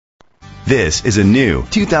This is a new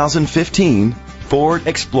 2015 Ford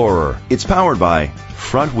Explorer. It's powered by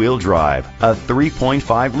front-wheel drive, a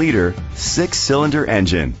 3.5-liter, 6-cylinder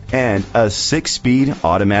engine, and a 6-speed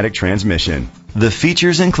automatic transmission. The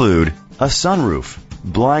features include a sunroof,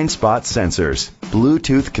 blind spot sensors,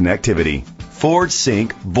 Bluetooth connectivity, Ford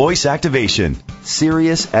Sync voice activation,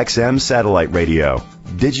 Sirius XM satellite radio,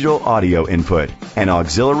 digital audio input, and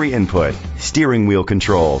auxiliary input, steering wheel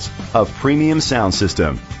controls, a premium sound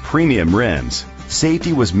system, premium rims.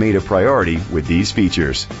 Safety was made a priority with these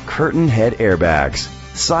features: curtain head airbags,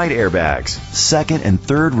 side airbags, second and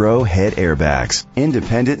third row head airbags,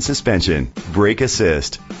 independent suspension, brake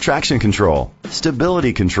assist, traction control,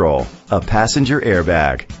 stability control, a passenger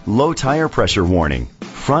airbag, low tire pressure warning,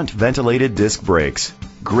 front ventilated disc brakes.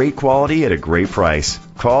 Great quality at a great price.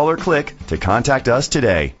 Call or click to contact us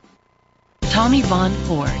today. Tommie Vaughn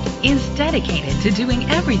Ford is dedicated to doing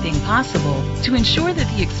everything possible to ensure that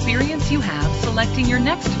the experience you have selecting your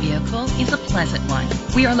next vehicle is a pleasant one.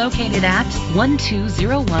 We are located at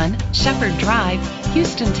 1201 Shepherd Drive,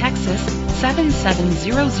 Houston, Texas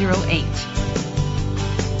 77008.